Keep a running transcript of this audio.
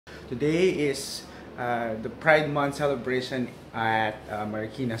Today is the Pride Month celebration at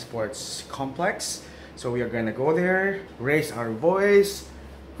Marikina Sports Complex. So we are gonna go there, raise our voice,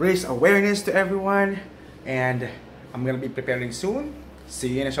 raise awareness to everyone, and I'm gonna be preparing soon.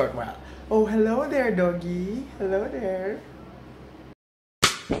 See you in a short while. Oh, hello there, doggy. Hello there.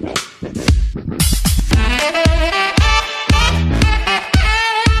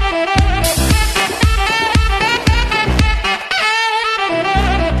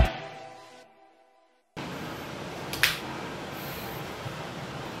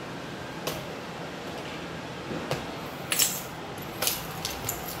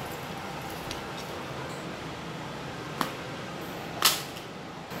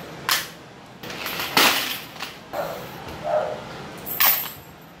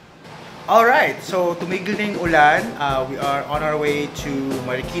 Alright, so tumigil na yung ulan. We are on our way to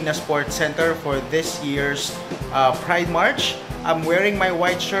Marikina Sports Center for this year's Pride March. I'm wearing my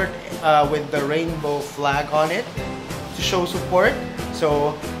white shirt with the rainbow flag on it to show support.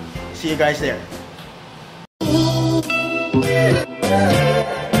 So, see you guys there.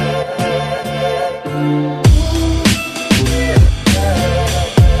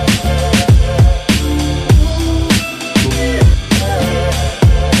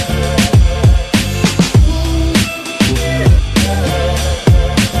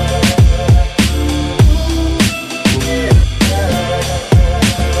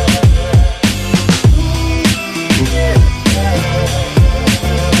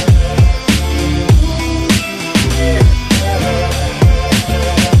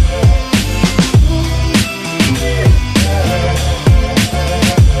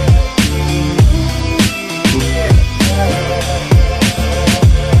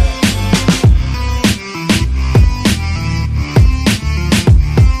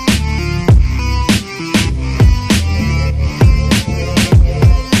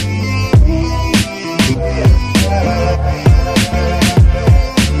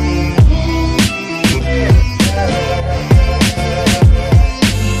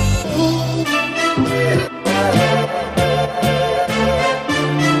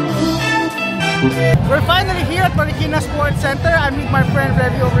 We're finally here at Marikina Sports Center. I'm with my friend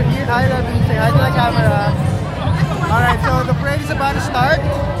Revy over here. Hi Revy, say hi to the camera. Alright, so the parade is about to start.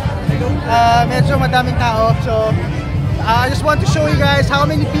 Medyo madaming tao. So I just want to show you guys how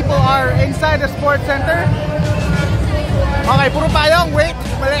many people are inside the sports center. Okay, puro payong. Wait,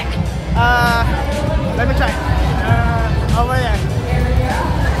 mali. Let me try.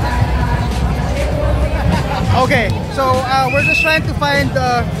 Okay, so we're just trying to find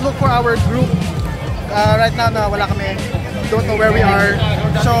look for our group. Right now na wala kami, don't know where we are.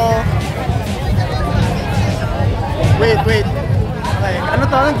 So wait. Okay, ano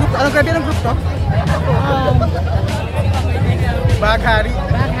to? Anong group? Anong grabe ng group to? Baghari.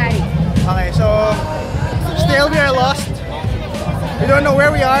 Okay, so still we are lost. We don't know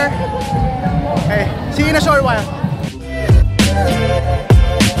where we are. Okay, see you in a short while.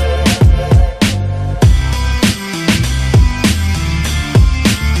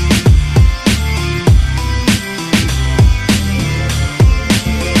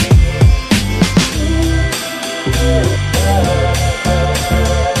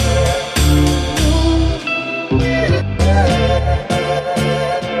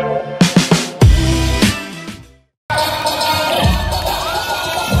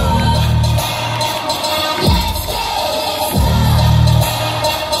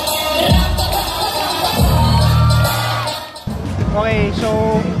 Okay,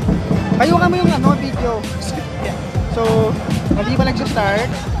 so kayo kami yung video. So, hindi pa nagsa-start.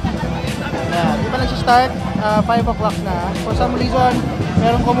 Yeah, hindi pa nagsa-start. 5 o'clock na. For some reason,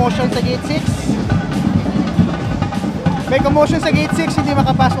 merong commotion sa gate 6. May commotion sa gate 6, hindi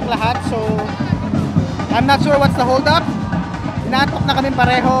makapasok lahat. So, I'm not sure what's the hold up. Inaantok na kami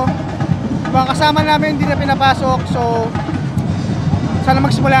pareho. Mga kasama namin hindi na pinapasok. So, sana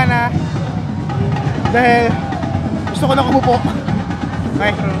magsimula na. Dahil gusto ko na kumupo.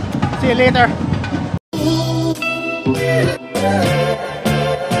 Okay, see you later.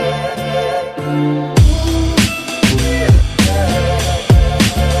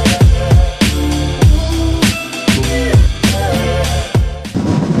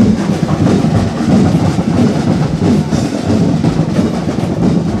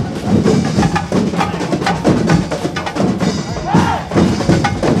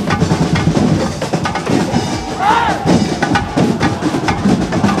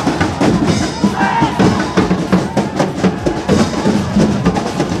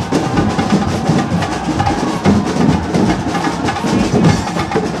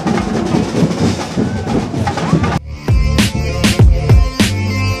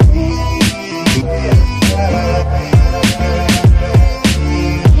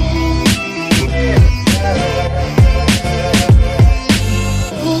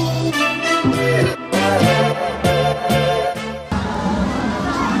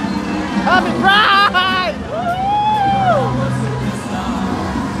 Happy Pride!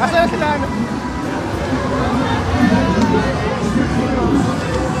 Asa na sila ano?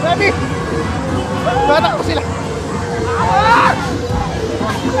 Ready? Tatakbo sila!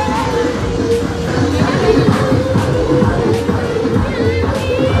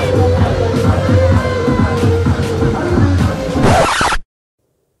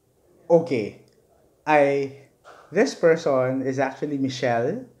 Okay, this person is actually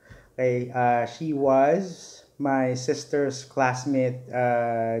Michelle. Okay, she was my sister's classmate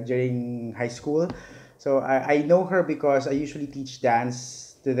during high school. So I know her because I usually teach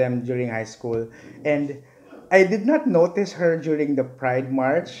dance to them during high school. And I did not notice her during the Pride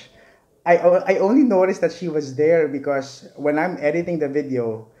March. I only noticed that she was there because when I'm editing the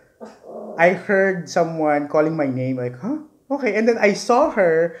video, I heard someone calling my name like, huh? Okay, and then I saw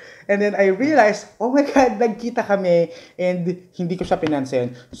her, and then I realized, oh my God, nagkita kami, and hindi ko siya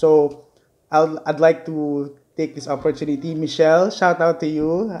pinansin. So, I'd like to take this opportunity. Michelle, shout out to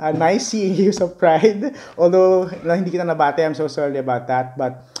you. Nice seeing you sa Pride. Although, hindi kita nabate, I'm so sorry about that.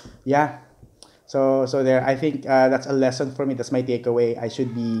 But, yeah. So there, I think that's a lesson for me. That's my takeaway. I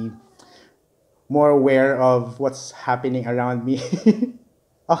should be more aware of what's happening around me.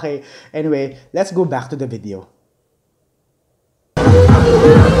 Okay, anyway, let's go back to the video.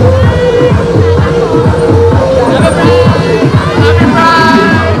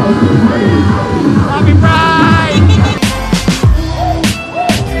 Happy Pride!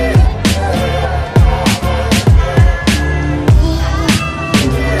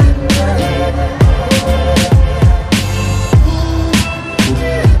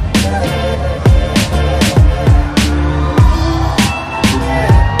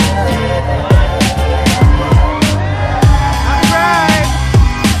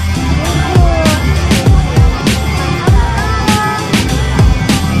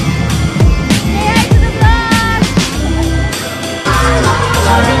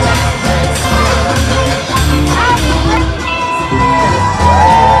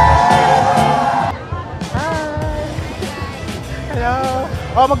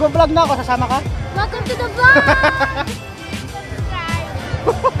 Oh, mag-vlog na ako. Sasama ka? Welcome to the vlog!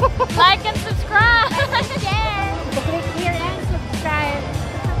 Like and subscribe! Share! Click here and subscribe.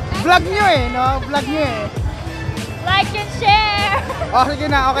 Vlog nyo eh, no? Vlog nyo eh. Like and share! Oh, sige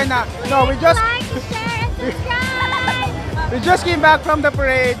na, okay na. No, we just... Like, share, and subscribe! We just came back from the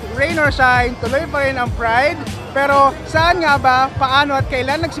parade. Rain or shine, tuloy pa rin ang Pride. Pero saan nga ba, paano at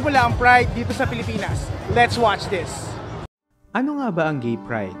kailan nagsimula ang Pride dito sa Pilipinas? Let's watch this. Ano nga ba ang Gay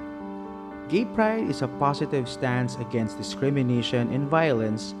Pride? Gay Pride is a positive stance against discrimination and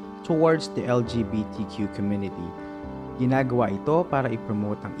violence towards the LGBTQ community. Ginagawa ito para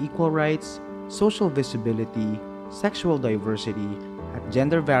i-promote ang equal rights, social visibility, sexual diversity, at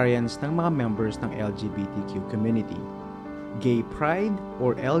gender variance ng mga members ng LGBTQ community. Gay Pride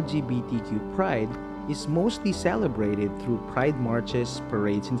or LGBTQ Pride is mostly celebrated through pride marches,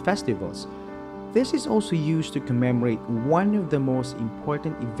 parades, and festivals. This is also used to commemorate one of the most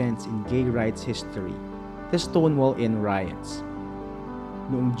important events in gay rights history, the Stonewall Inn riots.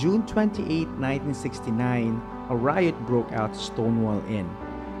 Noong June 28, 1969, a riot broke out at Stonewall Inn,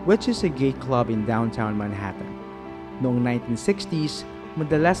 which is a gay club in downtown Manhattan. Noong 1960s,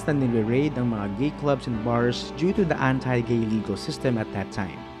 madalas na nire-raid ang mga gay clubs and bars due to the anti-gay legal system at that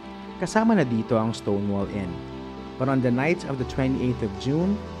time. Kasama na dito ang Stonewall Inn. But on the night of the 28th of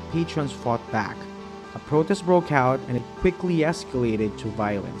June, patrons fought back. A protest broke out and it quickly escalated to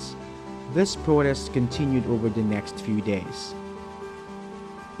violence. This protest continued over the next few days.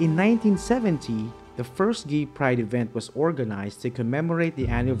 In 1970, the first Gay Pride event was organized to commemorate the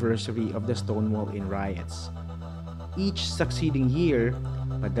anniversary of the Stonewall Inn riots. Each succeeding year,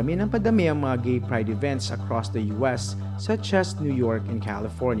 padami ng padami ang mga Gay Pride events across the US such as New York and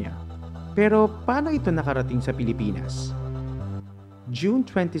California. Pero paano ito nakarating sa Pilipinas? June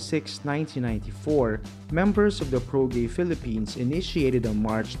 26, 1994, members of the Pro-Gay Philippines initiated a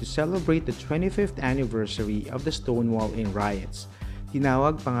march to celebrate the 25th anniversary of the Stonewall Inn riots.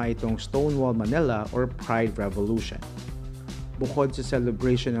 Tinawag pa nga itong Stonewall Manila or Pride Revolution. Bukod sa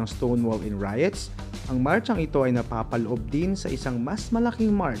celebration ng Stonewall Inn riots, ang marchang ito ay napapaloob din sa isang mas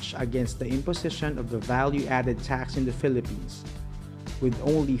malaking march against the imposition of the value-added tax in the Philippines. With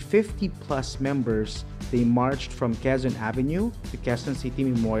only 50-plus members, they marched from Quezon Avenue to Quezon City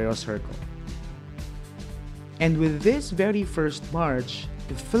Memorial Circle. And with this very first march,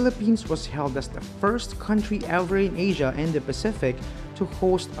 the Philippines was held as the first country ever in Asia and the Pacific to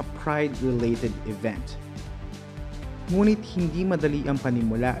host a Pride-related event. Ngunit hindi madali ang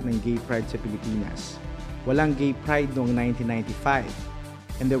panimula ng Gay Pride sa Pilipinas. Walang Gay Pride noong 1995.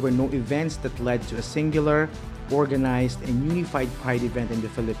 and there were no events that led to a singular, organized, and unified Pride event in the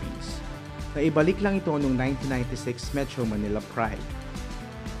Philippines. Naibalik lang ito noong 1996 Metro Manila Pride.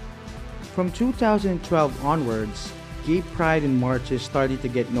 From 2012 onwards, Gay Pride and marches started to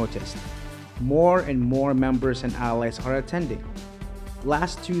get noticed. More and more members and allies are attending.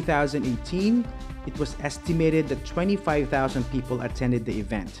 Last 2018, it was estimated that 25,000 people attended the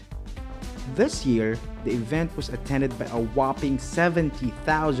event. This year, the event was attended by a whopping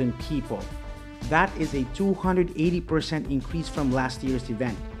 70,000 people. That is a 280% increase from last year's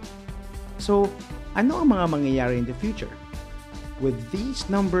event. So, ano ang mga mangyayari in the future? With these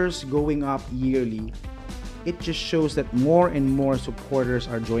numbers going up yearly, it just shows that more and more supporters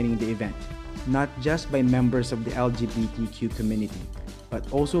are joining the event, not just by members of the LGBTQ community, but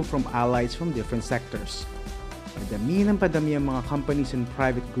also from allies from different sectors. Padami ng padami ang mga companies and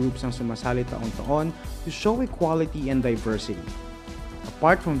private groups ang sumasali taon-taon to show equality and diversity.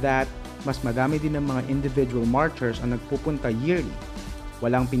 Apart from that, mas madami din ng mga individual marchers ang nagpupunta yearly.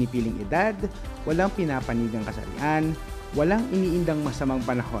 Walang pinipiling edad, walang pinapanigang kasarian, walang iniindang masamang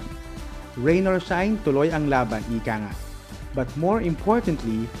panahon. Rain or shine, tuloy ang laban, ika nga. But more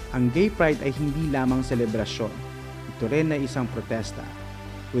importantly, ang Gay Pride ay hindi lamang selebrasyon. Ito rin ay isang protesta.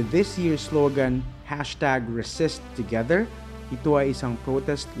 With this year's slogan, #ResistTogether, ito ay isang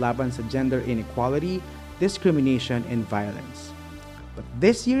protest laban sa gender inequality, discrimination, and violence. But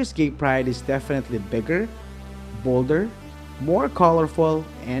this year's Gay Pride is definitely bigger, bolder, more colorful,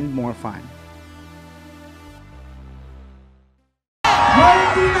 and more fun.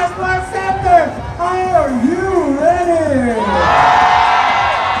 Martina Sports Center, are you ready?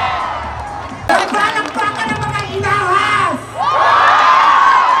 Magpalakpakan ng mga inahas!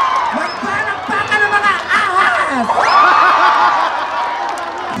 Magpalakpakan ng mga ahas!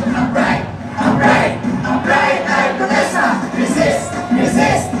 I'm bright, I'm bright, I'm bright like Vanessa. Resist,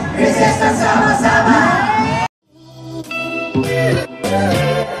 resist, resist ang sama-sama!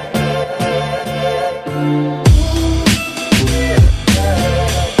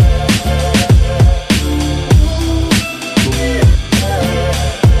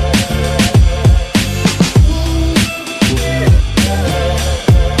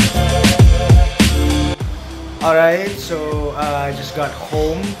 Alright, so I just got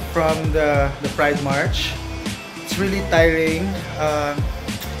home from the Pride March. It's really tiring.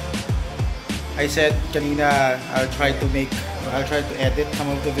 I said kanina I'll try to edit some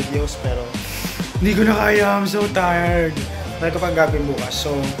of the videos, pero hindi ko na kaya. I'm so tired. Meron ka pang gagawin bukas.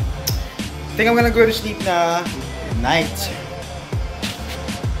 So, I think I'm gonna go to sleep na night.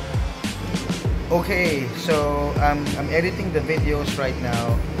 Okay, so I'm editing the videos right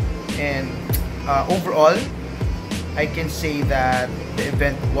now, and overall, I can say that the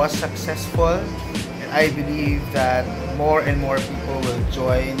event was successful, and I believe that more and more people will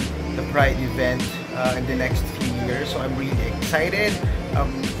join the Pride event in the next few years. So I'm really excited.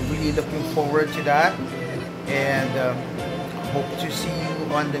 I'm really looking forward to that, and hope to see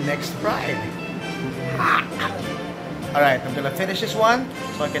you on the next Pride. Alright, I'm gonna finish this one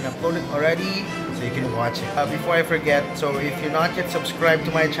so I can upload it already so you can watch it. Before I forget, so if you're not yet subscribed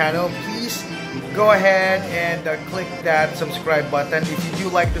to my channel, please go ahead and click that subscribe button. If you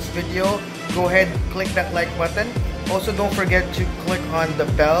do like this video, go ahead, click that like button. Also, don't forget to click on the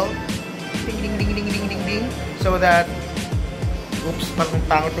bell, ding ding ding ding ding ding ding, so that, oops, parang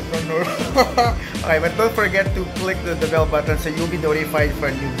tango to okay, but don't forget to click the bell button so you'll be notified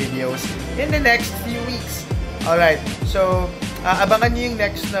for new videos in the next few weeks. Alright, so abangan nyo yung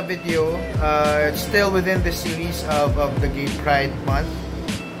next na video. It's still within the series of the Gay Pride month.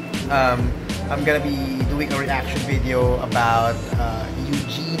 I'm gonna be doing a reaction video about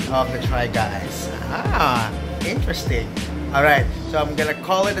Eugene of the Try Guys. Interesting. Alright, so I'm gonna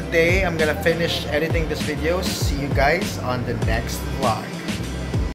call it a day. I'm gonna finish editing this video. See you guys on the next vlog.